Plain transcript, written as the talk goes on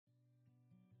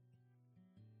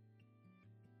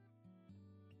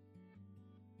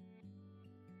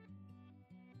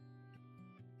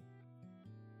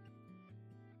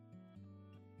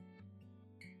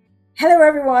Hello,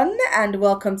 everyone, and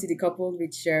welcome to The Coupled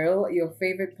with Cheryl, your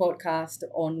favorite podcast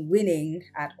on winning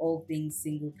at all things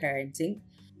single parenting.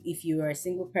 If you are a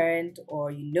single parent or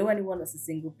you know anyone that's a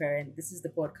single parent, this is the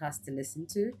podcast to listen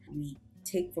to. We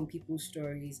take from people's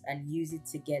stories and use it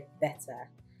to get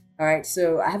better. All right,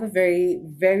 so I have a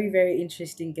very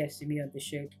interesting guest to me on the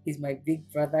show. He's my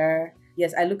big brother.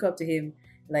 Yes, I look up to him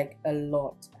like a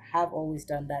lot. I have always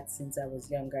done that since I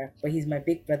was younger. But he's my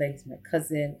big brother, he's my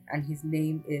cousin, and his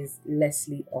name is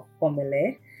Leslie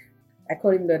Ofomele. I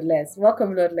call him Lord Les.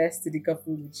 Welcome, Lord Les, to the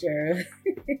couple with Cheryl.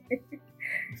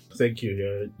 Thank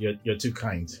you. You're too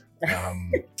kind.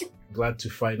 Glad to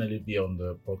finally be on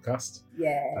the podcast.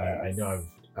 Yes. I know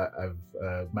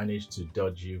I've managed to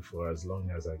dodge you for as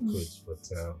long as I could, but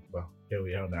well, here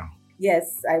we are now.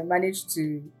 Yes, I managed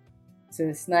to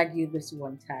snag you this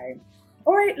one time.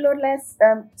 All right, Lord Les.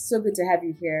 So good to have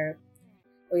you here.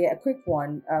 Oh yeah, a quick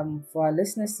one. For our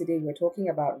listeners today, we're talking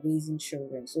about raising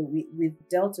children. So we've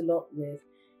dealt a lot with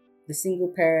the single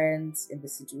parents in the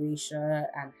situation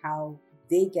and how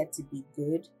they get to be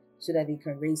good so that they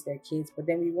can raise their kids. But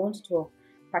then we want to talk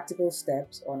practical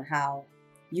steps on how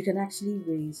you can actually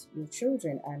raise your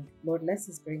children. And Lord Les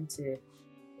is going to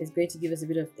give us a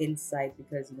bit of insight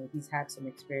because he's had some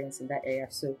experience in that area.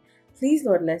 So please,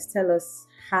 Lord Les, tell us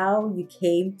how you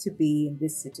came to be in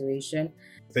this situation.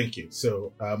 Thank you.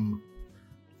 So,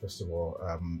 first of all,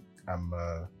 I'm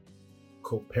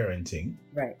co-parenting,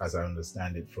 Right. as I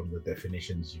understand it from the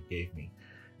definitions you gave me,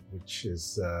 which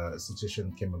is a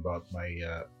situation came about.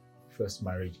 My first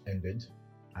marriage ended,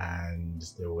 and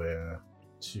there were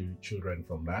two children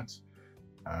from that,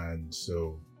 and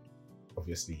so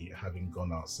obviously, having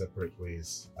gone our separate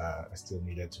ways, I still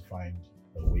needed to find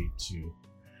a way to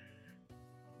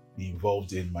be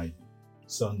involved in my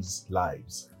son's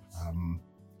lives.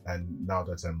 And now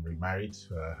that I'm remarried,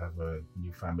 I have a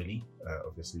new family.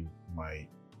 Obviously,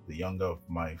 the younger of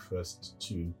my first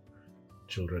two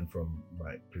children from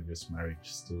my previous marriage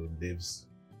still lives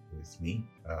with me,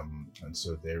 and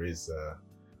so there is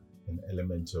an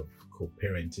element of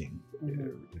co-parenting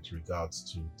with regards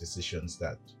to decisions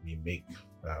that we make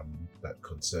that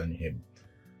concern him.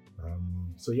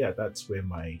 So yeah, that's where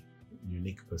my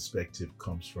unique perspective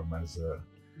comes from as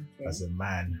a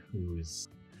man who is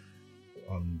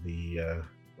on the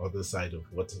other side of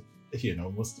what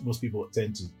most people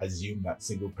tend to assume that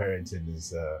single parenting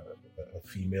is a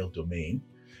female domain,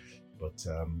 but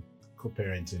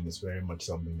co-parenting is very much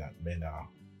something that men are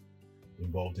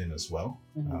involved in as well.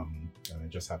 And I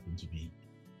just happen to be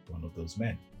one of those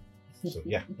men. So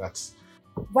yeah, that's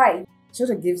right. Sort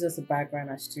of gives us a background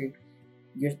as to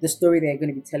the story that you're going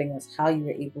to be telling us, how you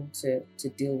were able to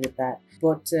deal with that.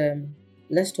 But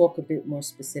let's talk a bit more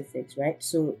specifics, right?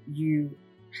 So you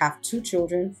have two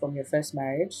children from your first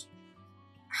marriage.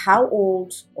 How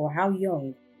old or how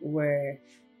young were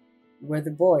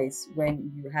the boys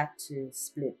when you had to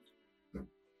split?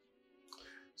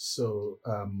 so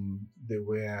they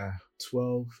were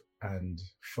 12 and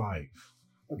 5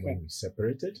 Okay. when we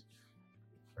separated,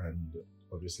 and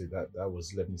obviously that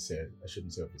was, let me say, I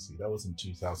shouldn't say obviously, that was in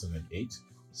 2008,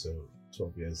 so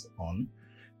 12 years on.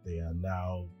 They are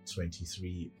now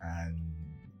 23 and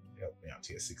help me out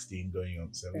here, 16 going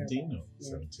on 17, or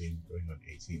 17 going on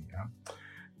 18, yeah.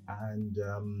 And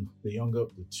the younger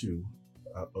of the two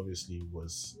obviously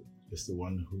is the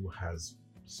one who has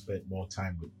spent more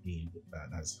time with me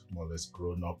and has more or less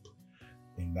grown up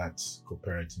in that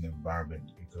co-parenting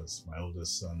environment, because my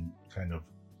oldest son kind of,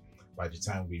 by the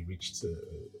time we reached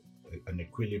an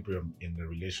equilibrium in the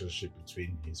relationship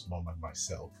between his mom and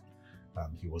myself,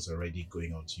 he was already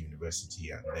going on to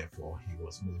university, and therefore he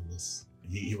was more or less,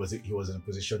 he was in a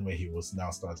position where he was now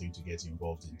starting to get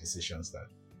involved in decisions that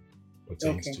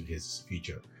pertains to his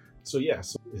future. So yeah,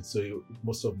 so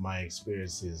most of my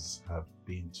experiences have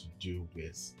been to do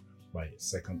with my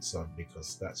second son,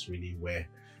 because that's really where,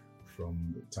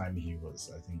 from the time he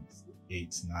was, I think,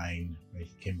 8, 9, when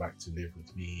he came back to live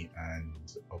with me,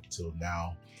 and up till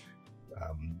now,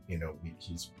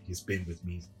 he's been with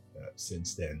me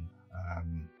since then,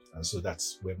 and so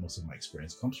that's where most of my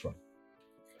experience comes from.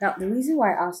 Now, the reason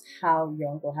why I asked how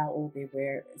young or how old they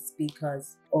were is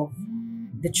because of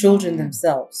the children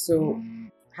themselves. So,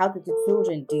 how did the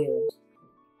children deal?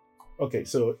 Okay,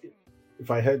 so if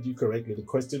I heard you correctly, the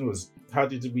question was, how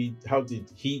did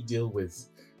he deal with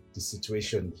the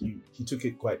situation? He took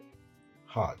it quite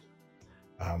hard,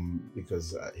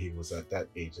 because he was at that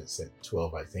age, I said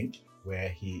 12, I think, where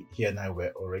he and I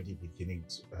were already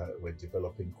we're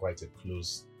developing quite a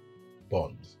close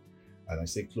bond. And I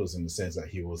say close in the sense that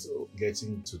he was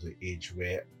getting to the age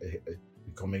where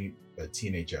becoming a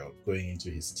teenager, going into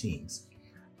his teens.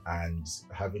 and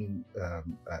having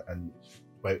and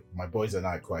my boys and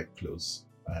I are quite close,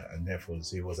 and therefore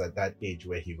so he was at that age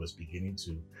where he was beginning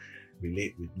to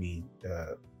relate with me,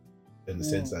 in the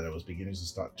sense that I was beginning to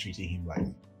start treating him like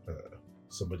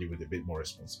somebody with a bit more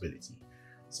responsibility.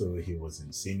 So he was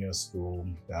in senior school.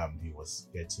 He was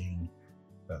getting,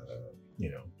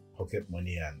 pocket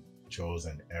money and chores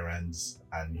and errands,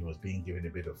 and he was being given a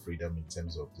bit of freedom in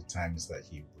terms of the times that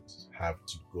he would have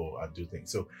to go and do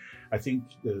things. So I think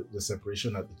the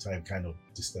separation at the time kind of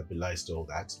destabilized all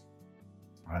that,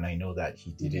 and I know that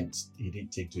he didn't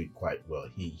take to it quite well.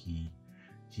 He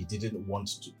didn't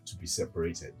want to be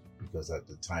separated, because at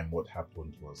the time what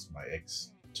happened was my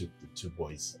ex took the two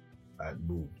boys and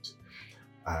moved,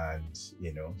 and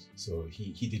so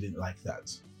he didn't like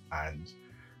that, and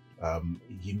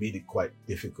he made it quite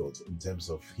difficult in terms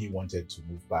of he wanted to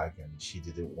move back and she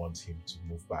didn't want him to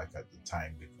move back at the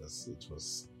time, because it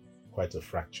was quite a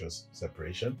fractious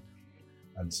separation.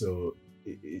 And so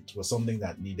it was something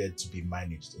that needed to be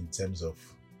managed in terms of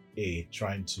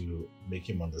trying to make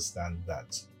him understand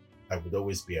that I would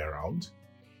always be around,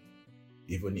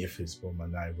 even if his mom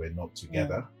and I were not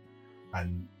together.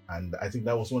 And I think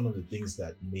that was one of the things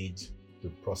that made the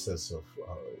process of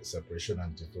separation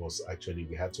and divorce, actually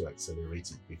we had to accelerate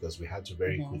it, because we had to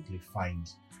very quickly find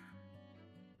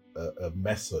a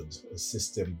method, a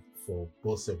system for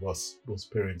both of us, both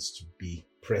parents, to be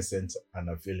present and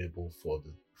available for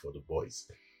the boys.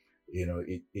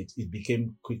 It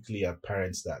became quickly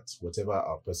apparent that whatever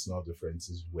our personal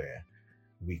differences were,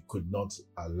 we could not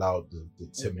allow the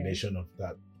termination of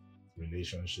that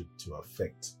relationship to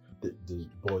affect the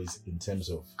boys in terms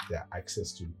of their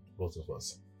access to both of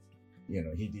us.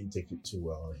 He didn't take it too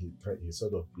well. He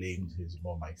sort of blamed his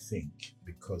mom, I think,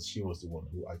 because she was the one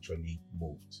who actually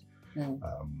moved. And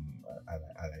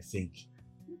I think,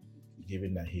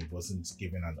 given that he wasn't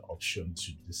given an option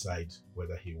to decide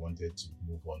whether he wanted to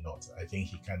move or not, I think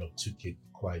he kind of took it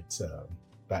quite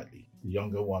badly. The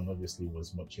younger one obviously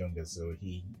was much younger, so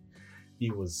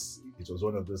it was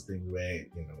one of those things where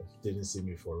he didn't see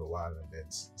me for a while and then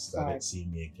started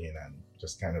seeing me again, and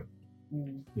just kind of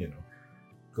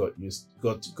got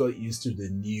used to the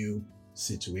new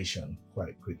situation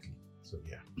quite quickly. So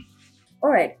yeah. All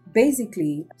right.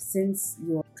 Basically, since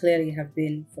you clearly have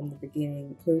been from the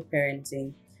beginning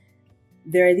co-parenting,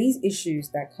 there are these issues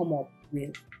that come up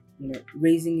with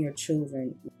raising your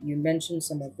children. You mentioned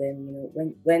some of them.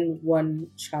 When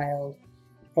one child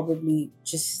probably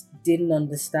just didn't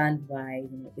understand why.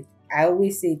 I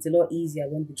always say it's a lot easier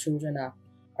when the children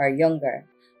are younger.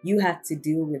 You had to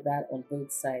deal with that on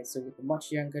both sides, so with a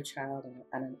much younger child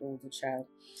and an older child.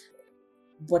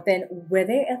 But then, were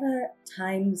there ever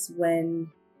times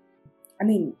when,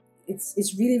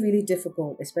 it's really, really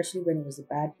difficult, especially when it was a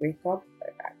bad breakup.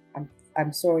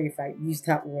 I'm sorry if I used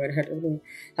that word. I don't know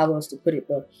how else to put it,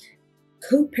 but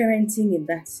co-parenting in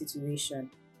that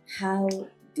situation, how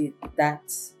did that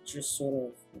just sort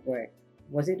of work?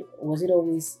 Was it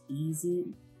always easy,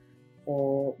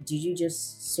 or did you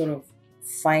just sort of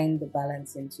find the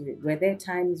balance into it? Were there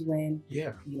times when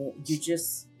you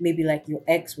just, maybe like your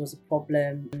ex was a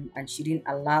problem and she didn't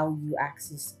allow you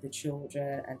access to the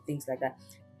children and things like that?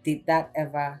 Did that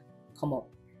ever come up?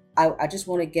 I just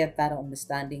want to get that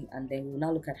understanding, and then we'll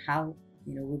now look at how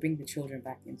we bring the children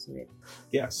back into it.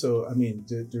 Yeah, so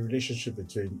the relationship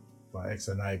between my ex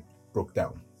and I broke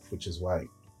down, which is why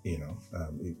it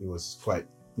was quite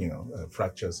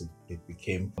fractious. It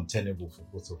became untenable for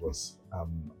both of us,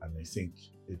 and I think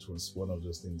it was one of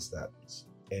those things that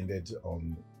ended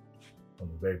on a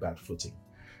very bad footing.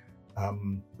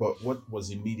 But what was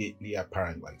immediately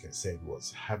apparent, like I said,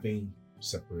 was having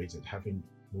separated, having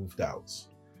moved out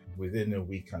within a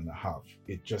week and a half,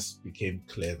 it just became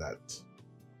clear that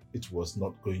it was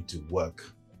not going to work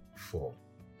for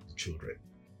the children.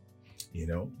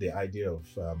 The idea of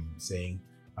saying,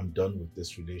 I'm done with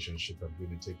this relationship, I'm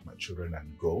going to take my children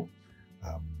and go,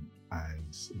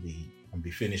 and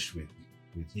be finished with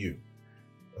you,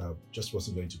 just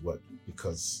wasn't going to work,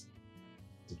 because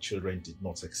the children did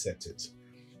not accept it.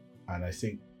 And I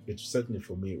think certainly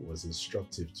for me, it was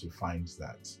instructive to find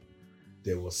that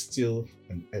there was still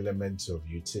an element of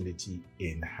utility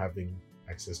in having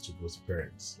access to both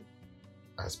parents,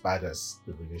 as bad as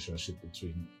the relationship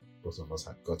between both of us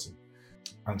had gotten.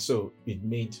 And so it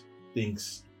made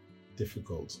things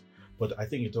difficult, but I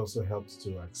think it also helped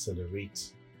to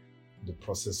accelerate the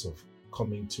process of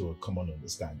coming to a common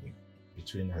understanding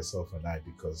between herself and I,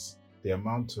 because the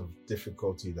amount of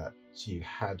difficulty that she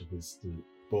had with the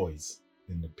boys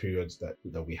in the periods that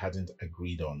we hadn't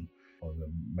agreed on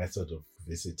the method of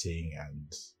visiting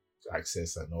and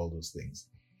access and all those things,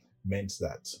 meant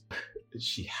that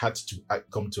she had to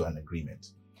come to an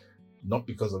agreement, not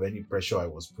because of any pressure I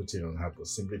was putting on her, but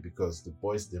simply because the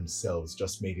boys themselves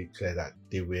just made it clear that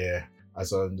they were,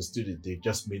 as I understood it, they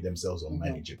just made themselves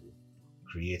unmanageable,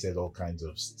 created all kinds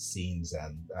of scenes,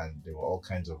 and there were all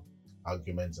kinds of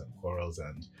arguments and quarrels,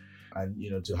 and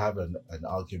to have an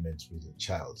argument with a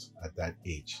child at that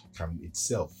age can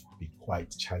itself be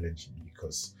quite challenging,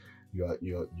 because you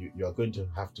are going to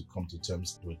have to come to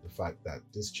terms with the fact that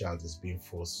this child is being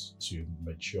forced to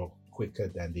mature quicker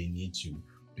than they need to,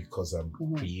 because I'm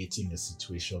creating a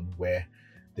situation where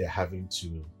they're having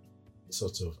to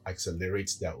sort of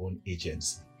accelerate their own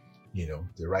agency,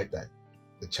 the right that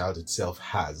the child itself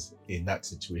has in that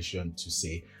situation to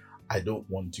say, I don't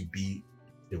want to be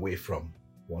away from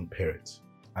one parent.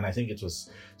 And I think it was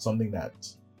something that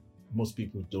most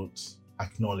people don't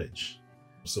acknowledge.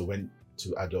 So when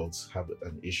two adults have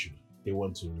an issue, they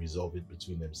want to resolve it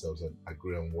between themselves and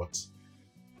agree on what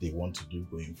they want to do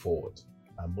going forward.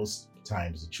 And most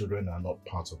times the children are not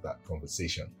part of that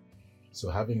conversation. So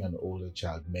having an older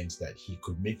child meant that he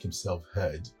could make himself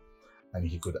heard, and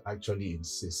he could actually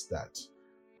insist that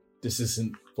this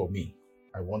isn't for me.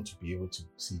 I want to be able to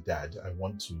see dad. I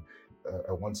want him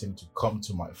to come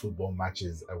to my football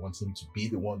matches. I want him to be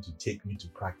the one to take me to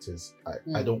practice.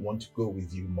 I don't want to go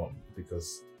with you, mom,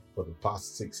 because for the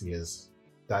past 6 years,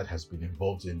 dad has been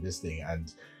involved in this thing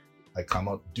and I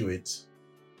cannot do it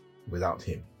without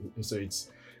him. So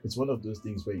it's one of those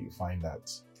things where you find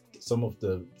that some of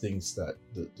the things that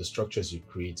the structures you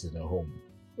create in a home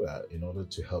in order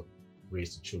to help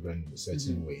raise the children in a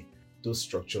certain way, those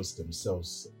structures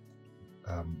themselves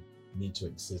need to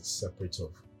exist separate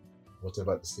of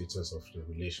whatever the status of the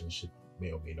relationship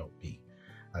may or may not be.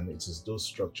 And it is those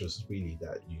structures really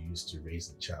that you use to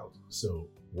raise a child. So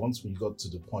once we got to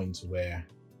the point where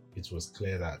it was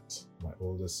clear that my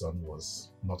older son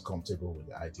was not comfortable with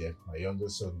the idea, my younger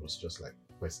son was just like,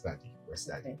 where's daddy? Where's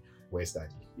daddy? Okay. Where's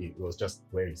daddy? It was just,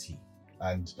 where is he?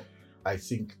 And I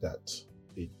think that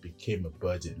it became a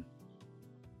burden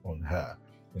on her,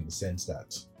 in the sense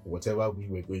that whatever we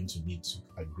were going to need to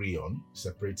agree on,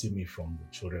 separating me from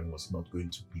the children was not going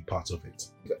to be part of it.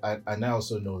 And I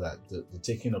also know that the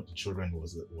taking of the children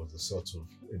was a sort of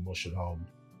emotional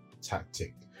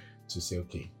tactic to say,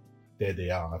 okay, there they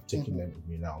are, I've taken them with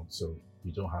me now, so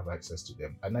you don't have access to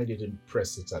them. And I didn't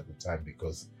press it at the time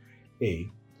because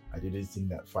I didn't think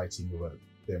that fighting over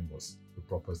them was the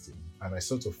proper thing. And I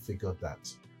sort of figured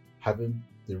that having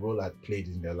the role I'd played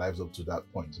in their lives up to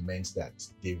that point meant that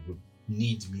they would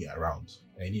need me around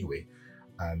anyway.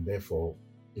 And therefore,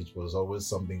 it was always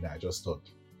something that I just thought,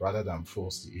 rather than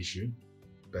force the issue,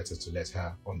 better to let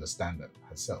her understand that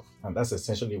herself. And that's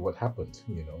essentially what happened.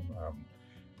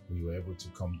 We were able to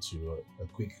come to a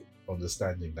quick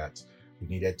understanding that we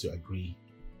needed to agree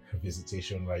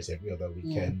visitation rights every other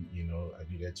weekend.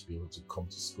 I needed to be able to come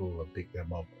to school and pick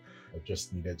them up. I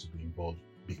just needed to be involved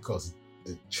because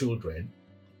the children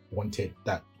wanted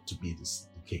that to be the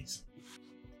case.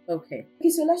 Okay,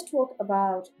 so let's talk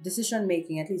about decision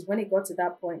making, at least when it got to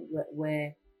that point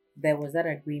where there was that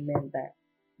agreement that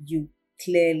you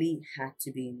clearly had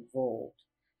to be involved.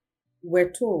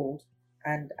 We're told,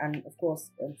 and of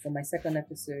course, for my second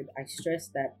episode, I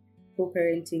stressed that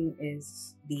co-parenting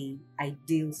is the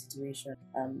ideal situation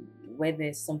where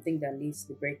there's something that leads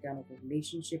to the breakdown of a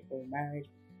relationship or a marriage.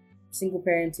 Single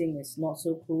parenting is not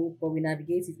so cool, but we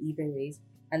navigate it either ways.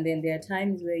 And then there are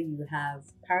times where you have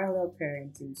parallel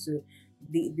parenting. So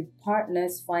the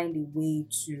partners find a way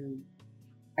to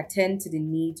attend to the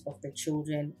needs of the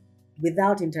children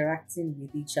without interacting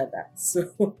with each other.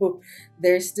 So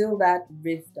there's still that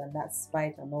rift and that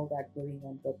spite and all that going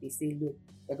on, but they say, look,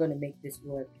 we're going to make this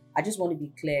work. I just want to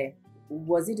be clear.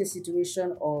 Was it a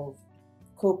situation of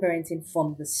co-parenting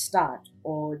from the start,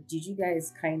 or did you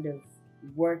guys kind of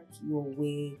work your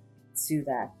way to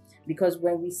that? Because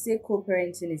when we say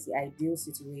co-parenting is the ideal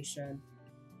situation,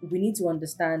 we need to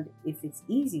understand if it's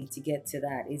easy to get to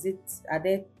that. Are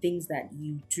there things that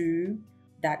you do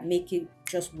that make it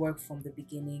just work from the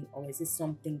beginning, or is it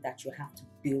something that you have to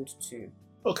build to?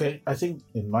 Okay, I think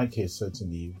in my case,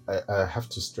 certainly, I have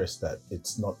to stress that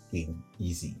it's not been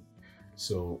easy.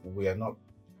 So we are not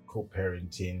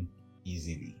co-parenting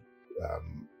easily.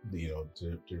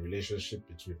 The relationship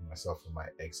between myself and my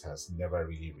ex has never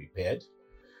really repaired.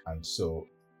 And so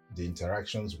the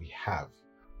interactions we have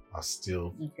are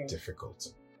still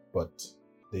difficult. But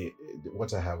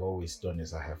what I have always done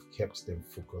is I have kept them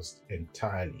focused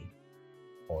entirely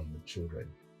on the children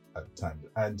at the time.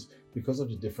 And because of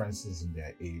the differences in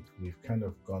their age, we've kind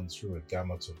of gone through a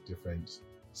gamut of different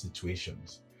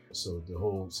situations. So the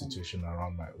whole situation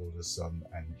around my older son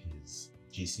and his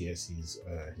GCSEs,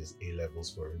 his A levels,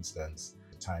 for instance.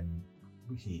 At the time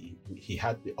he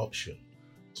had the option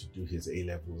to do his A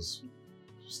levels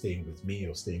staying with me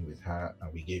or staying with her,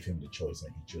 and we gave him the choice,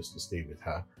 and he chose to stay with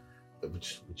her,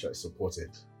 which I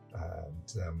supported,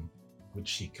 and which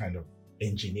she kind of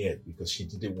engineered because she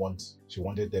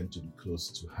wanted them to be close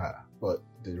to her. But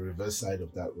the reverse side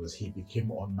of that was he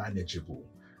became unmanageable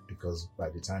because by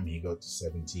the time he got to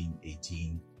 17,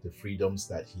 18, the freedoms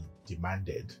that he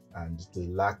demanded and the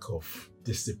lack of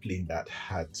discipline that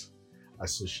had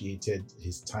associated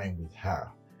his time with her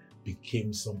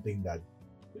became something that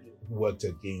worked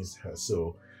against her.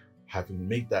 So having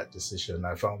made that decision,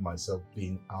 I found myself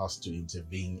being asked to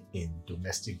intervene in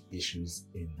domestic issues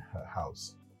in her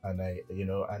house. And I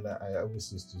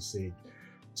always used to say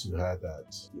to her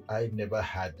that I never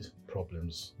had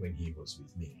problems when he was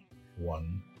with me.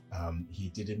 One, he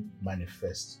didn't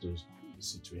manifest those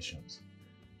situations.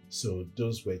 So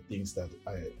those were things that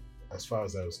as far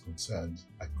as I was concerned,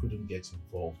 I couldn't get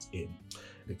involved in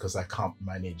because I can't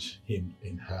manage him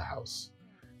in her house.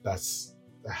 That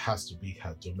has to be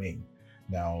her domain.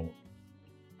 Now,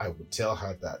 I would tell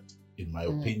her that, in my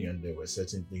opinion, there were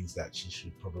certain things that she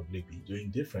should probably be doing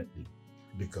differently,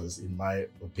 because in my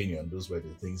opinion, those were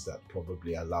the things that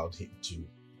probably allowed him to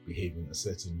behave in a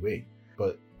certain way.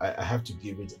 But I have to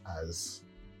give it as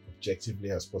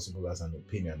objectively as possible as an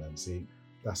opinion and say,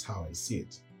 that's how I see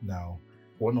it. Now,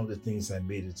 one of the things I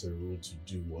made it a rule to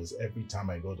do was every time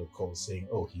I got a call saying,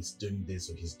 oh, he's doing this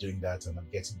or he's doing that, and I'm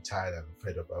getting tired and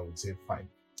fed up, I would say, fine,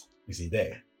 is he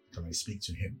there? Can I speak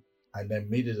to him? And I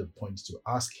made it a point to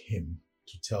ask him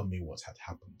to tell me what had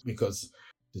happened, because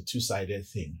the two-sided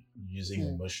thing, using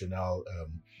emotional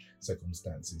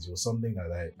circumstances, was something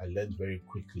that I learned very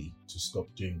quickly to stop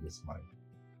doing with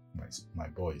my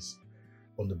boys,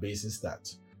 on the basis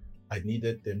that I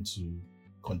needed them to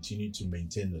continue to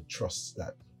maintain the trust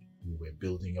that we were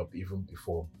building up even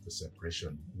before the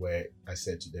separation, where I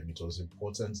said to them it was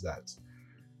important that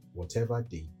whatever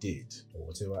they did or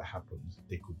whatever happened,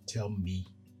 they could tell me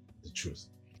the truth.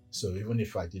 So even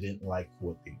if I didn't like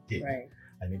what they did,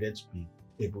 I needed to be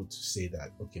able to say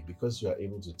that, okay, because you are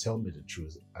able to tell me the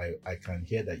truth, I can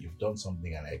hear that you've done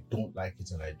something and I don't like it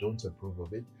and I don't approve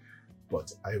of it,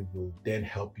 but I will then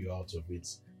help you out of it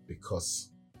because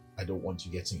I don't want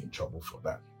you getting in trouble for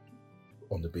that,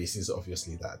 on the basis,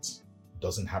 obviously, that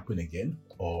doesn't happen again,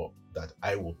 or that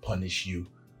I will punish you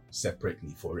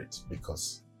separately for it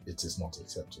because it is not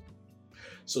acceptable.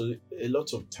 So a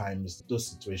lot of times those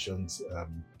situations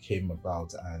came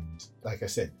about, and like I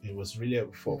said, it was really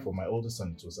for my oldest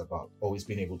son, it was about always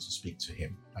being able to speak to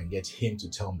him and get him to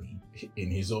tell me in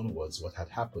his own words what had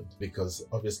happened, because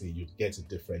obviously you'd get a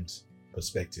different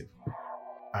perspective,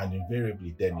 and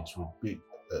invariably then it would be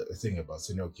a thing about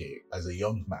saying, okay, as a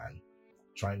young man,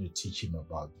 trying to teach him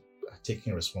about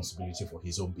taking responsibility for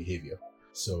his own behavior.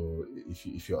 So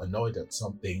if you're annoyed at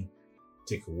something,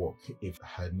 take a walk. If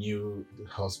her new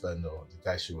husband or the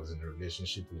guy she was in a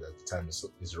relationship with at the time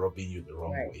is rubbing you the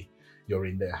wrong way, you're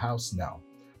in their house now.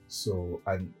 So,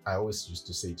 and I always used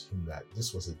to say to him that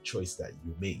this was a choice that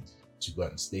you made to go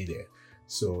and stay there.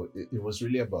 So it was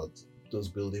really about those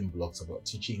building blocks, about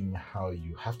teaching how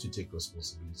you have to take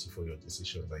responsibility for your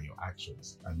decisions and your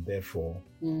actions. And therefore,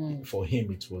 for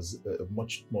him, it was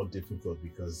much more difficult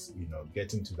because,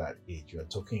 getting to that age, you're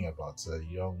talking about a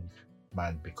young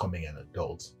man becoming an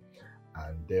adult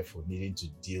and therefore needing to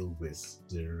deal with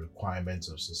the requirements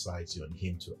of society on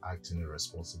him to act in a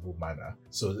responsible manner.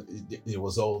 So it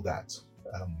was all that.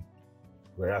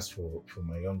 Whereas for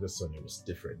my younger son, it was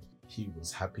different. He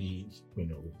was happy, with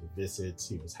the visits.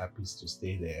 He was happy to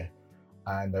stay there.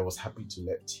 And I was happy to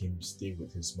let him stay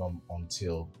with his mom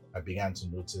until I began to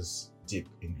notice dip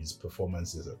in his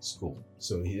performances at school.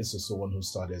 So he is also one who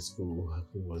started school,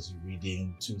 who was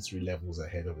reading 2-3 levels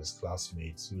ahead of his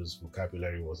classmates, whose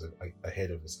vocabulary was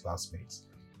ahead of his classmates.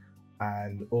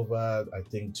 And over, I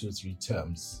think, 2-3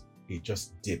 terms, it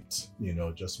just dipped,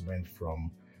 just went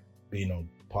from being on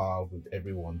par with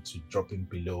everyone to dropping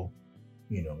below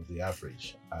the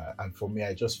average. And for me,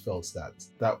 I just felt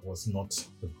that was not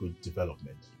a good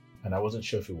development. And I wasn't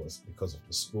sure if it was because of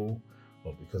the school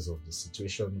or because of the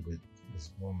situation with his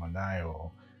mom and I,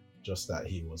 or just that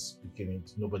he was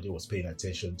nobody was paying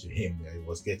attention to him. He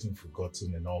was getting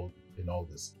forgotten and all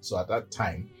this. So at that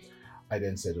time, I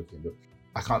then said, okay, look,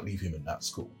 I can't leave him in that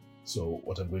school. So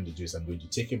what I'm going to do is I'm going to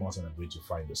take him out and I'm going to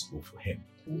find a school for him,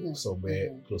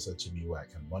 somewhere closer to me where I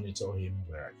can monitor him,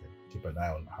 where I can keep an eye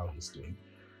on how he's doing.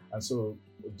 And so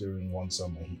during one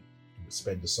summer, he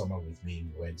spent the summer with me.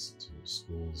 We went to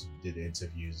schools, we did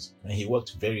interviews, and he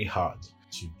worked very hard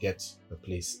to get a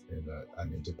place in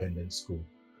an independent school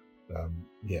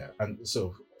Yeah, and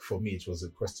so for me, it was a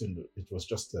question. It was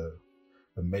just a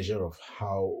measure of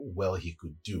how well he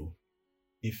could do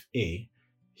if the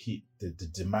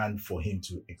demand for him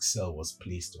to excel was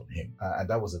placed on him. And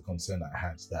that was a concern I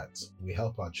had, that we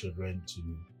help our children to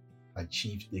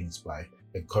achieve things by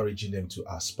encouraging them to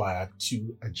aspire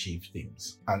to achieve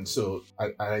things. And so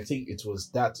I think it was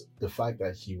that the fact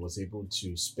that he was able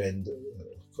to spend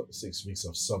 6 weeks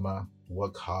of summer,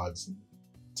 work hard,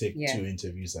 take Yeah. 2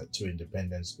 interviews at 2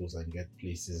 independent schools and get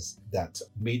places, that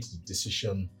made the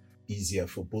decision easier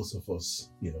for both of us,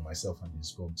 myself and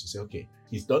his mom, to say, okay,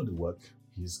 he's done the work,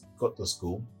 he's got the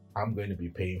school, I'm going to be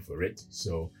paying for it.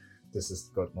 So this has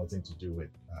got nothing to do with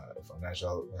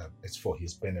financial, it's for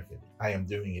his benefit. I am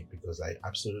doing it because I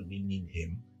absolutely need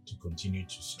him to continue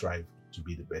to strive to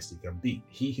be the best he can be.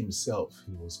 He himself,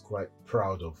 he was quite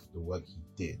proud of the work he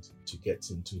did to get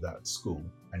into that school,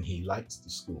 and he liked the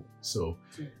school. So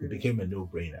it became a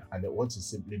no-brainer. And what it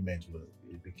simply meant was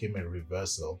it became a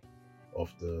reversal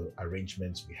of the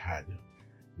arrangements we had,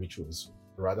 which was,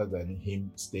 rather than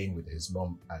him staying with his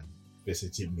mom and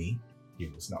visiting me, he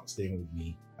was now staying with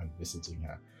me and visiting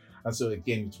her. And so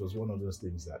again, it was one of those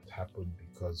things that happened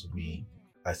because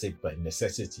I say by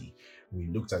necessity, we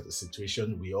looked at the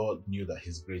situation. We all knew that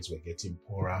his grades were getting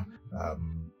poorer.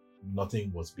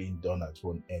 Nothing was being done at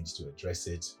one end to address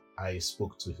it. I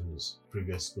spoke to his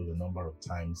previous school a number of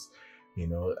times.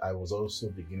 I was also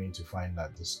beginning to find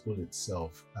that the school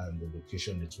itself and the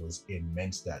location it was in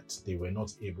meant that they were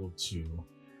not able to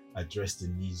address the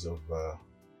needs of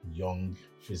young,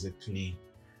 physically,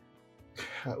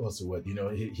 what's the word?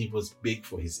 He was big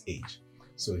for his age.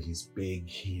 So he's big,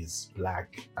 he's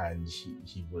black, and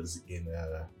he was in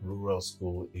a rural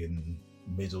school in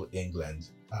Middle England.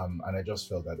 And I just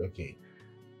felt that, okay,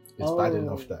 it's bad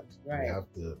enough that we have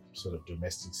the sort of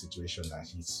domestic situation that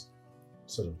he's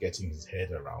sort of getting his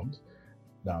head around.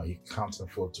 Now he can't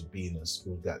afford to be in a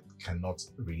school that cannot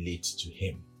relate to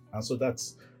him. And so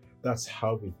that's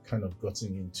how we've kind of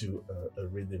gotten into a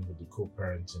rhythm with the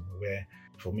co-parenting, where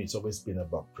for me it's always been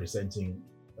about presenting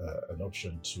an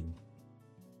option to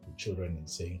the children and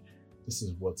saying, this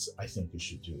is what I think you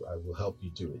should do. I will help you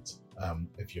do it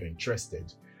if you're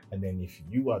interested. And then if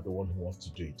you are the one who wants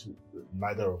to do it,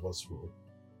 neither of us will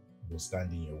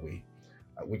stand in your way.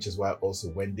 Which is why also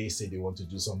when they say they want to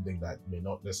do something that may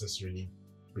not necessarily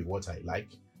be what I like,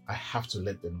 I have to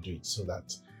let them do it so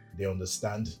that they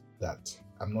understand that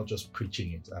I'm not just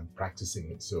preaching it, I'm practicing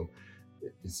it. So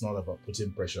it's not about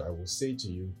putting pressure. I will say to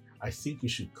you, I think you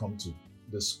should come to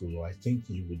this school, or I think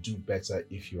you will do better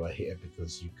if you are here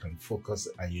because you can focus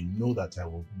and you know that I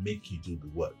will make you do the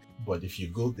work. But if you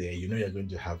go there, you know you're going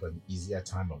to have an easier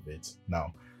time of it.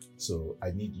 Now, so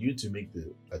I need you to make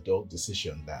the adult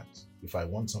decision that if I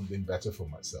want something better for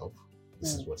myself,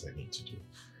 this is what I need to do.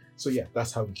 So yeah,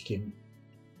 that's how it came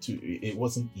to. It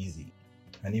wasn't easy.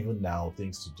 And even now,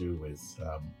 things to do with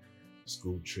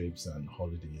school trips and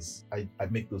holidays, I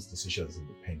make those decisions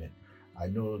independent. I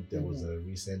know there was a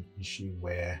recent issue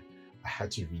where I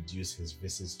had to reduce his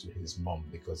visits to his mom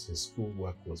because his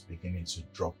schoolwork was beginning to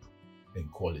drop in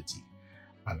quality.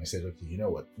 And I said, okay, you know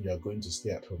what? You're going to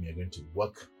stay at home. You're going to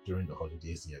work during the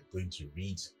holidays. You're going to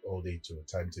read all day to a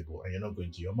timetable, and you're not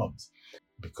going to your mom's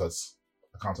because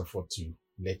I can't afford to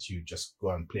let you just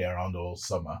go and play around all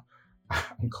summer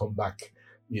and come back,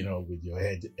 with your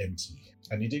head empty.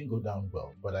 And it didn't go down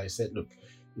well. But I said, look,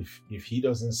 if he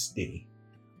doesn't stay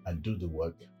and do the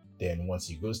work, then once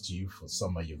he goes to you for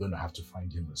summer, you're going to have to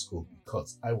find him a school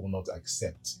because I will not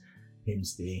accept him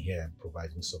staying here and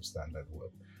providing substandard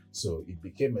work. So it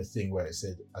became a thing where I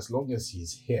said, as long as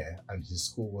he's here and his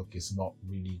schoolwork is not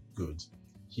really good,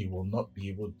 he will not be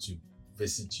able to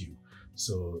visit you.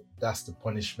 So that's the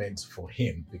punishment for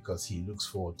him because he looks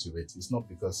forward to it. It's not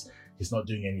because he's not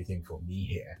doing anything for me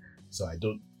here. So I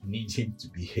don't need him to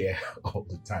be here all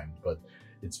the time. But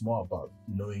it's more about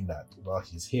knowing that while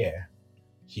he's here,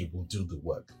 he will do the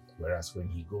work. Whereas when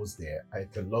he goes there, I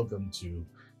can log on to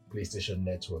PlayStation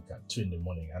Network at 2 in the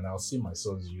morning and I'll see my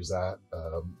son's user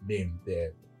name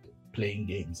there playing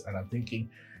games. And I'm thinking,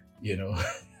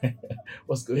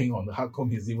 what's going on? How come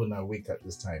he's even awake at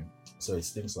this time? So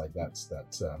it's things like that.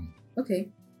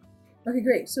 Okay,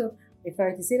 great. So if I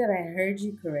were to say that I heard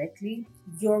you correctly,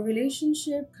 your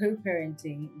relationship,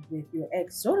 co-parenting with your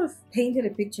ex sort of painted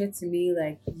a picture to me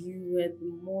like you were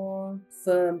the more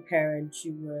firm parent,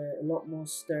 you were a lot more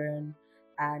stern,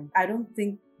 And I don't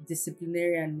think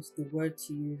disciplinarian is the word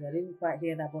to use. I didn't quite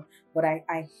hear that, but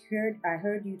I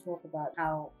heard you talk about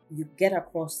how you get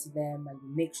across to them and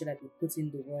you make sure that they put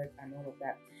in the work and all of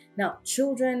that. Now,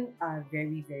 children are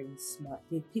very, very smart.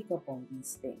 They pick up on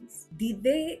these things. Did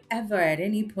they ever at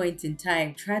any point in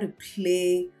time try to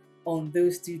play on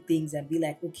those two things and be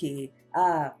like, okay,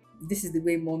 this is the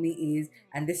way mommy is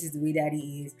and this is the way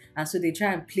daddy is, and so they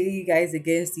try and play you guys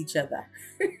against each other?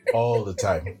 All the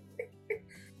time,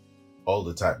 all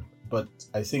the time. But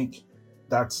I think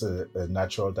that's a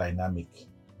natural dynamic,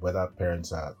 whether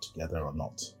parents are together or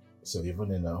not. So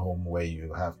even in a home where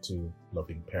you have two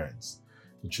loving parents,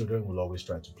 the children will always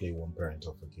try to play one parent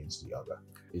off against the other.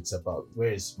 It's about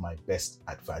where is my best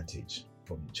advantage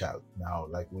from the child. Now,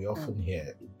 like we often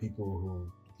hear, people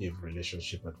who give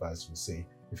relationship advice will say,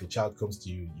 if a child comes to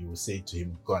you, you will say to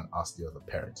him, go and ask the other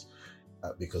parent,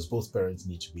 because both parents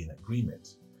need to be in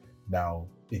agreement. Now,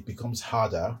 it becomes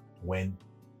harder when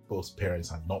both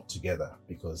parents are not together,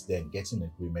 because then getting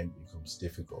agreement becomes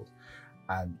difficult.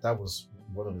 And that was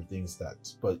one of the things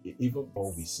that, but even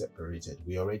before we separated,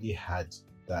 we already had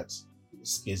that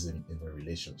schism in the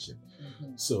relationship.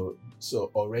 So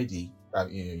already,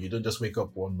 you don't just wake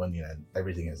up one morning and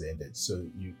everything has ended. So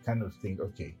you kind of think,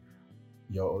 okay,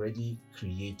 you're already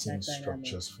creating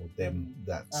structures for them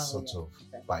that of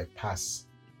bypass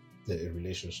the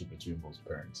relationship between both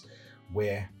parents,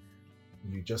 where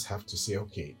you just have to say,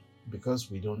 okay, because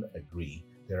we don't agree,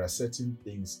 there are certain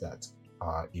things that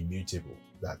are immutable,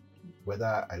 that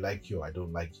whether I like you or I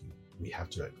don't like you, we have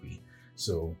to agree.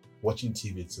 So watching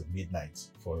TV till midnight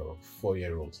for a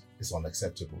 4-year-old is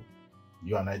unacceptable.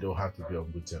 You and I don't have to be on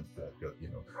good terms.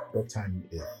 Bedtime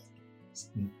is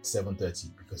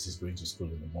 7:30 because he's going to school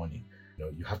in the morning.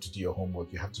 You have to do your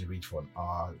homework, you have to read for an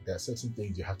hour. There are certain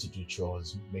things you have to do,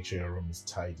 chores, make sure your room is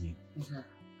tidy.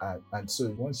 And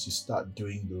so once you start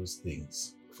doing those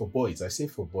things, for boys, I say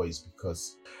for boys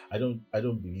because I don't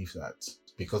believe that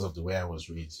because of the way I was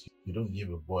raised, you don't give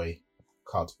a boy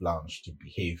carte blanche to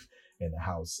behave in a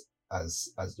house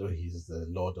as though he's the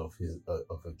lord of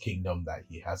a kingdom that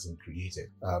he hasn't created.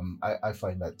 I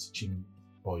find that teaching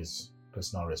boys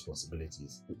personal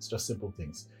responsibilities, it's just simple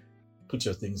things. Put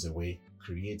your things away,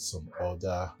 create some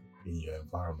order in your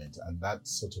environment, and that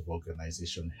sort of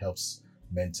organization helps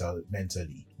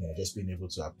mentally, just being able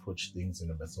to approach things in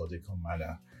a methodical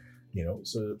manner,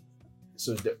 so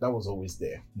that was always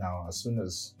there. Now, as soon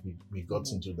as we got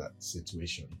into that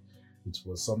situation, it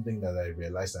was something that I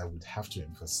realized I would have to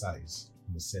emphasize,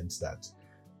 in the sense that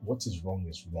what is wrong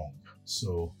is wrong.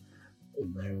 So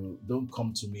you don't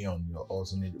come to me on your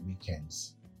alternate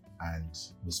weekends and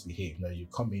misbehave. Now you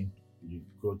come in, you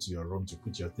go to your room to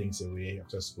put your things away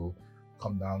after school,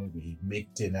 come down, we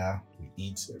make dinner, we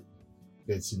eat,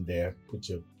 get in there, put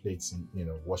your plates in,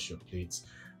 wash your plates,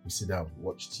 we sit down,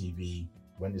 watch TV.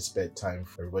 When it's bedtime,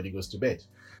 everybody goes to bed.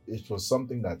 It was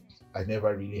something that I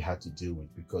never really had to deal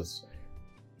with because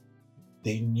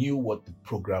they knew what the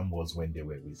program was when they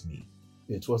were with me.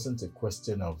 It wasn't a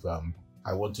question of,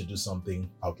 I want to do something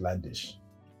outlandish.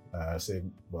 Say,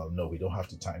 well, no, we don't have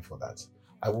the time for that.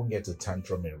 I won't get a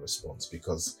tantrum in response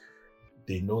because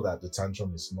they know that the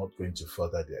tantrum is not going to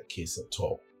further their case at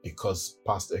all, because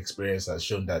past experience has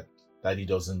shown that daddy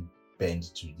doesn't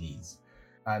bend to these.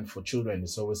 And for children,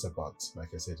 it's always about,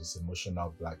 like I said, it's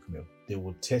emotional blackmail. They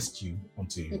will test you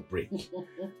until you break.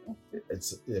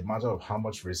 It's a matter of how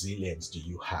much resilience do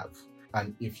you have.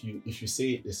 And if you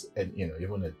say this, and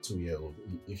even a 2-year-old,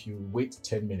 if you wait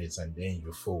 10 minutes and then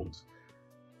you fold,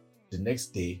 the next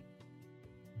day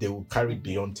they will carry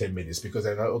beyond 10 minutes because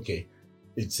they're like, okay,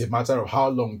 it's a matter of how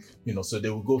long, so they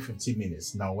will go 15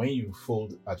 minutes. Now, when you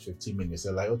fold at 15 minutes,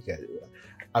 they're like, okay,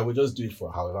 I will just do it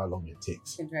for however long it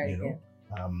takes, Right, yeah.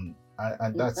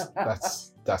 And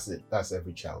that's it. That's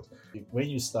every child. When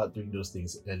you start doing those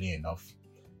things early enough,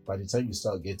 by the time you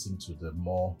start getting to the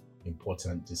more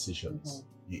important decisions,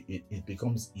 it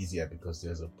becomes easier because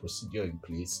there's a procedure in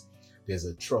place. There's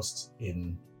a trust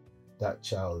in that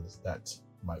child that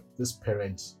this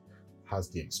parent has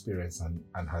the experience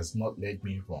and has not led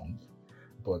me wrong,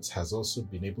 but has also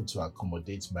been able to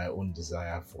accommodate my own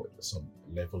desire for some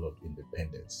level of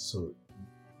independence. So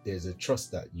there's a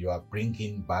trust that you are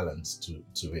bringing balance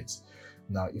to it.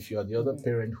 Now, if you are the other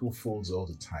parent who folds all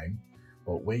the time,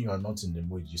 but when you are not in the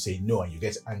mood, you say no and you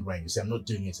get angry and you say, I'm not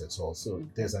doing it at all. So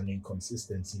there's an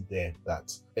inconsistency there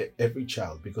that every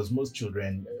child, because most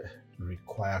children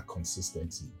require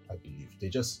consistency, I believe.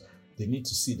 They need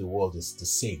to see the world as the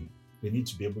same. They need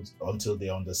to be able to, until they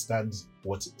understand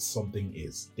what something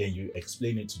is, then you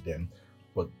explain it to them.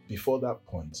 But before that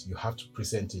point, you have to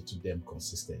present it to them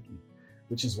consistently.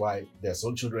 which is why there are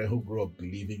some children who grow up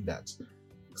believing that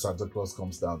Santa Claus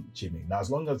comes down the chimney. Now, as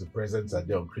long as the presents are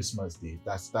there on Christmas Day,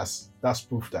 that's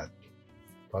proof that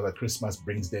Father Christmas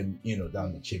brings them,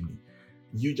 down the chimney.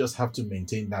 You just have to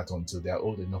maintain that until they're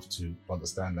old enough to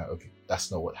understand that, okay,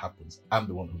 that's not what happens. I'm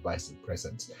the one who buys the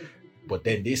presents. But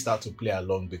then they start to play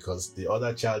along because the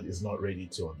other child is not ready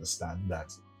to understand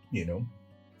that,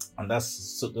 and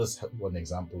that's one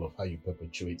example of how you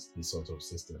perpetuate these sort of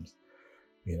systems,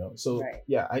 So Right.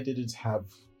 yeah, I didn't have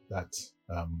that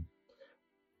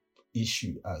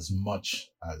issue as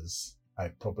much as I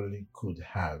probably could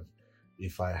have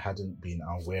if I hadn't been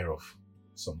aware of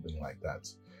something like that.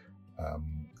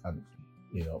 And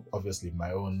obviously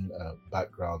my own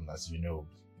background, as you know,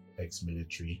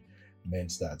 ex-military,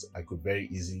 meant that I could very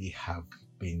easily have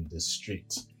been the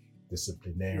strict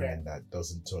disciplinarian that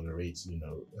doesn't tolerate,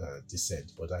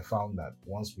 dissent. But I found that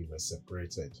once we were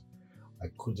separated, I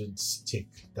couldn't take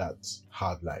that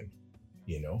hard line,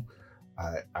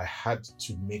 I had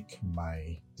to make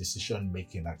my decision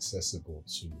making accessible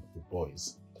to the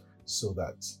boys so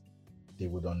that they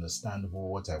would understand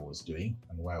what I was doing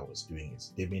and why I was doing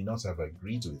it. They may not have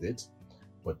agreed with it,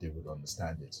 but they would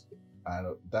understand it.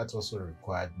 And that also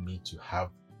required me to have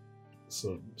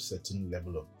some certain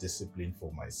level of discipline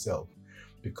for myself,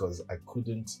 because I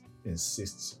couldn't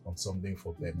insist on something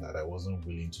for them that I wasn't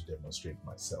willing to demonstrate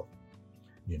myself,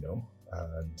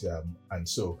 and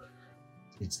so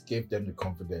it gave them the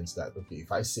confidence that, okay,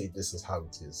 if I say this is how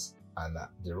it is and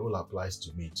the rule applies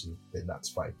to me too, then that's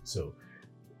fine. So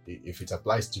if it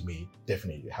applies to me,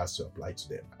 definitely it has to apply to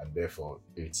them. And therefore,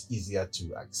 it's easier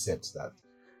to accept that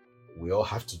we all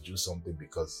have to do something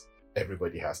because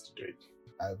everybody has to do it.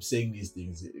 I'm saying these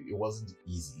things, it wasn't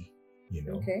easy,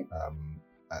 Okay.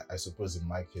 I suppose in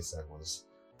my case, I was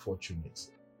fortunate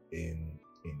in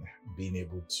being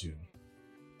able to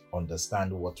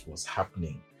understand what was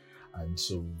happening. And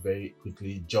so very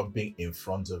quickly jumping in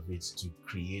front of it to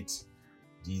create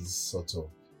these sort of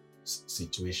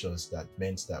situations that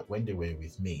meant that when they were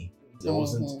with me, there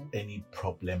wasn't any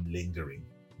problem lingering.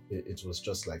 It was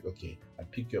just like, okay, I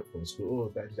pick you up from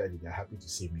school. Oh, daddy, they're happy to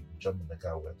see me. We jump in the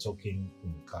car. We're talking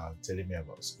in the car, telling me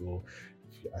about school.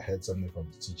 If I heard something from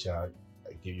the teacher,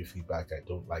 I give you feedback. I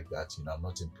don't like that. I'm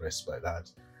not impressed by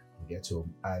that. We get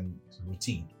home and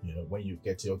routine. When you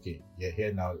get to, okay, you're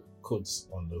here now, coats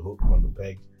on the hook, on the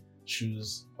peg,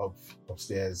 shoes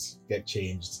upstairs, get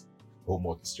changed,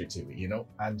 homework straight away,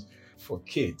 And for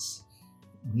kids,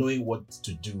 knowing what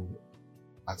to do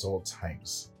at all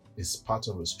times is part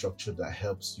of a structure that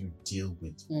helps you deal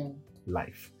with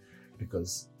life.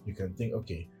 Because you can think,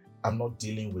 okay, I'm not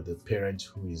dealing with a parent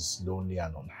who is lonely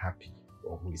and unhappy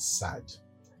or who is sad.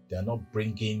 They're not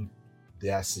bringing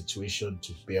their situation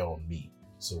to bear on me.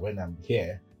 So when I'm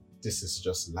here, this is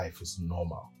just life is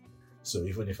normal. So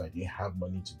even if I didn't have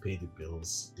money to pay the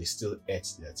bills, they still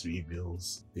ate their 3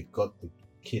 bills. They got the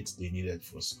kits they needed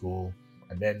for school.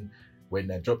 And then when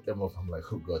I drop them off, I'm like,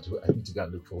 oh God, I need to go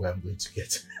and look for where I'm going to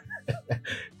get.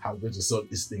 I'm going to sort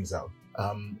these things out.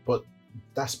 But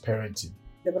that's parenting.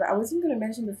 Yeah, but I wasn't going to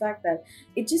mention the fact that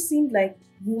it just seemed like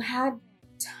you had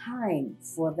time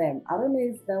for them. I don't know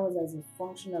if that was as a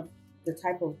function of the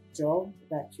type of job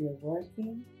that you're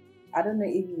working. I don't know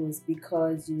if it was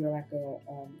because you were like a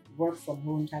work from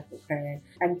home type of parent.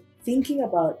 I'm thinking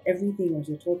about everything as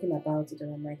you're talking about it,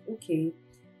 and I'm like, okay,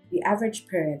 the average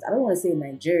parent, I don't want to say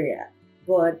Nigeria,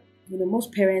 but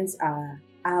most parents are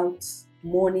out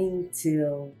morning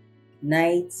till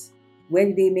night. Where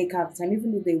do they make out the time?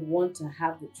 Even if they want to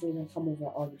have the children come over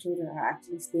or the children are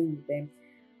actually staying with them,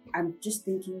 I'm just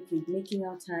thinking, okay, making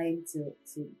out time to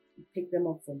pick them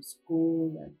up from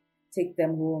school and take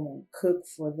them home and cook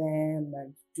for them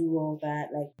and do all that.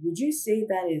 Like, would you say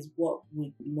that is what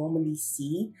we normally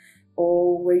see?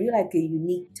 Or were you like a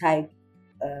unique type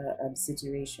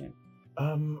situation?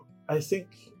 I think,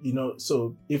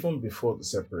 so even before the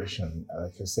separation,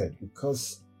 like I said,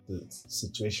 because the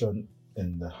situation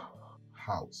in the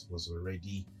house was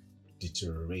already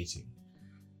deteriorating,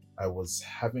 I was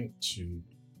having to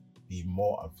be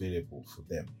more available for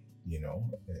them,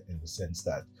 in the sense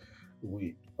that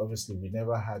we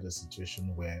never had a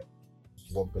situation where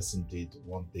one person did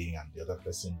one thing and the other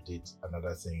person did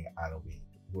another thing, and we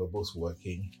were both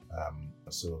working.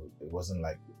 So it wasn't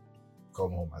like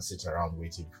come home and sit around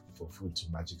waiting for food to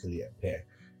magically appear.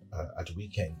 At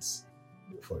weekends,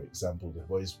 for example, the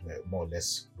boys were more or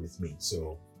less with me.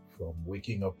 So from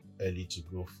waking up early to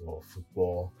go for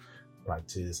football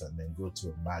practice and then go to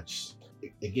a match,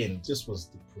 again, this was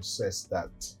the process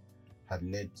that had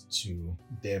led to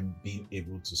them being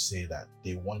able to say that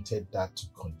they wanted that to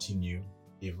continue,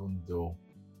 even though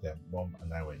their mom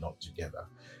and I were not together,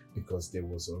 because there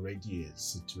was already a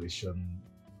situation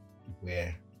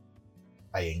where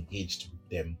I engaged with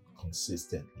them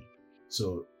consistently.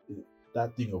 So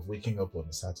that thing of waking up on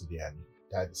a Saturday and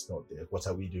dad is not there, what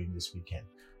are we doing this weekend?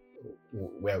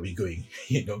 Where are we going?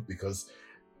 Because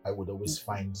I would always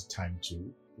find time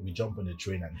to, we jump on the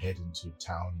train and head into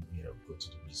town, go to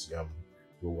the museum,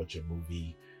 go watch a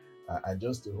movie. And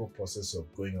just the whole process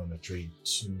of going on a train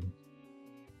to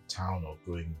town or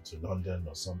going to London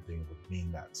or something would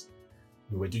mean that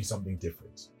we were doing something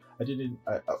different.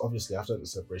 Obviously, after the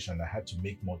separation, I had to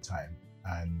make more time,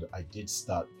 and I did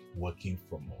start working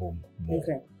from home more.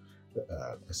 Okay.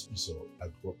 So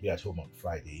I'd be at home on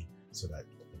Friday so that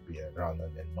I'd be around,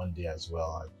 and then Monday as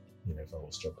well. If I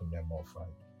was dropping them off,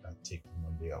 I'd take the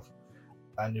Monday off.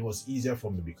 And it was easier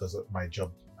for me because of my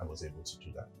job, I was able to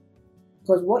do that.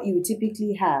 Because what you would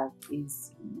typically have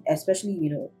is,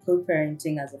 especially,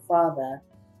 co-parenting as a father,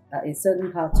 in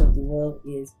certain parts of the world,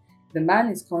 is the man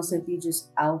is constantly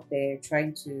just out there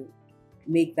trying to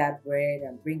make that bread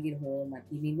and bring it home, and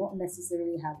he may not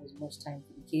necessarily have as much time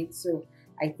for the kids. So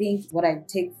I think what I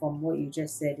take from what you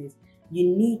just said is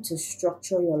you need to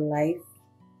structure your life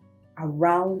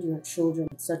around your children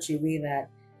in such a way that,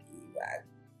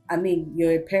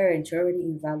 you're a parent, you're already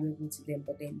invaluable to them,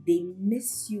 but then they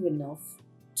miss you enough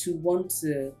to want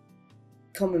to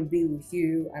come and be with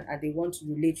you, and they want to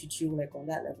relate with you like on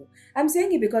that level. I'm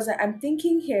saying it because I'm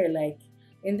thinking here, like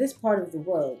in this part of the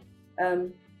world,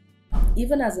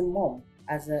 even as a mom,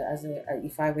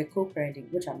 if I were co-parenting,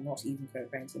 which I'm not even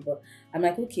co-parenting, but I'm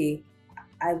like, okay,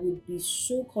 I would be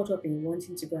so caught up in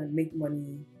wanting to go and make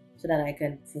money so that I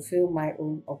can fulfill my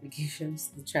own obligations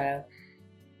to the child.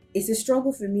 It's a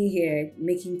struggle for me here,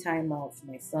 making time out for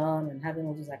my son and having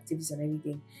all those activities and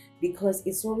everything, because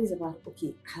it's always about,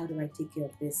 okay, how do I take care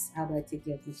of this? How do I take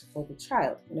care of this for the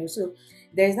child? So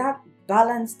there's that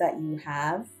balance that you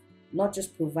have, not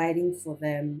just providing for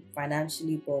them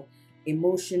financially, but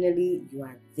emotionally you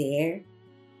are there.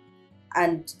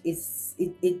 And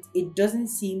it doesn't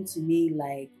seem to me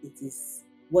like it is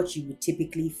what you would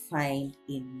typically find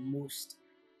in most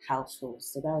households.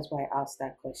 So that was why I asked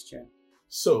that question.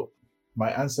 So my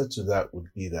answer to that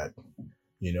would be that,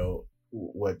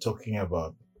 we're talking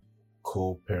about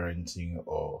co-parenting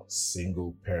or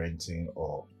single parenting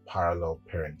or parallel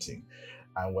parenting.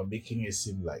 And we're making it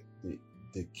seem like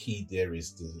the key there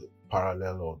is the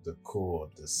parallel or the co or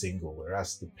the single,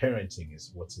 whereas the parenting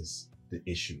is what is the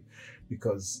issue.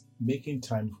 Because making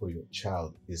time for your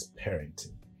child is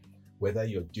parenting, whether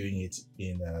you're doing it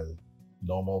in a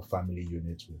normal family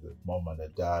unit with a mom and a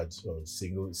dad or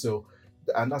single. So,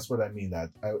 and that's what I mean,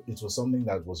 that it was something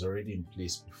that was already in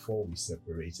place before we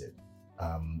separated.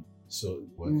 So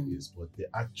what the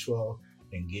actual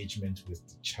engagement with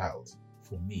the child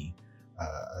for me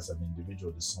as an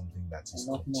individual is something that is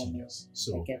continuous.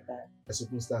 So I get that. I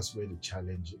suppose that's where the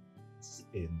challenge is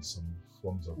in some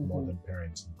forms of modern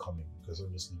parenting coming, because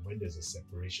obviously when there's a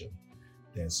separation,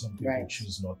 then some people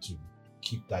choose not to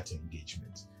keep that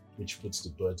engagement, which puts the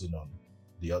burden on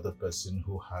the other person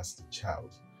who has the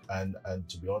child. And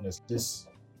to be honest,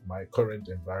 my current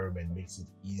environment makes it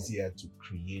easier to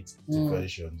create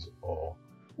diversions or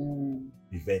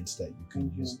events that you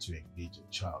can use to engage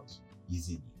a child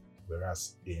easily.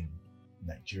 Whereas in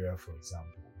Nigeria, for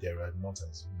example, there are not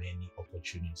as many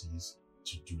opportunities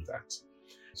to do that.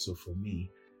 So for me,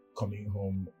 coming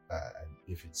home, and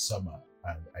if it's summer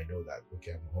and I know that,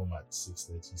 okay, I'm home at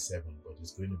 6:37, but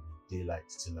it's going to be daylight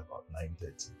till about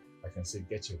 9:30, I can say,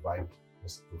 get your vibe,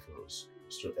 let's go for us.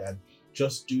 And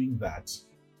just doing that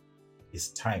is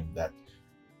time that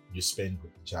you spend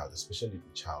with the child, especially if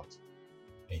the child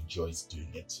enjoys doing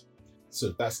it.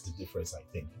 So that's the difference, I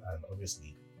think. And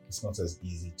obviously, it's not as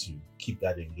easy to keep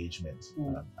that engagement.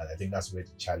 And I think that's where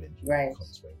the challenge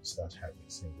comes, when you start having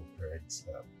single parents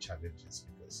challenges,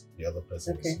 because the other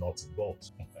person is not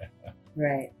involved.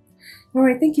 Right. All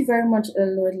right. Thank you very much,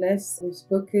 Lourdes. We've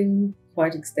spoken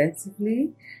quite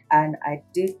extensively, and I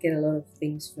did get a lot of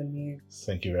things from you.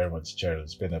 Thank you very much, Cheryl.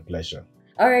 It's been a pleasure.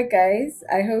 All right, guys.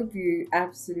 I hope you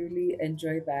absolutely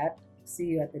enjoyed that. See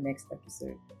you at the next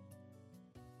episode.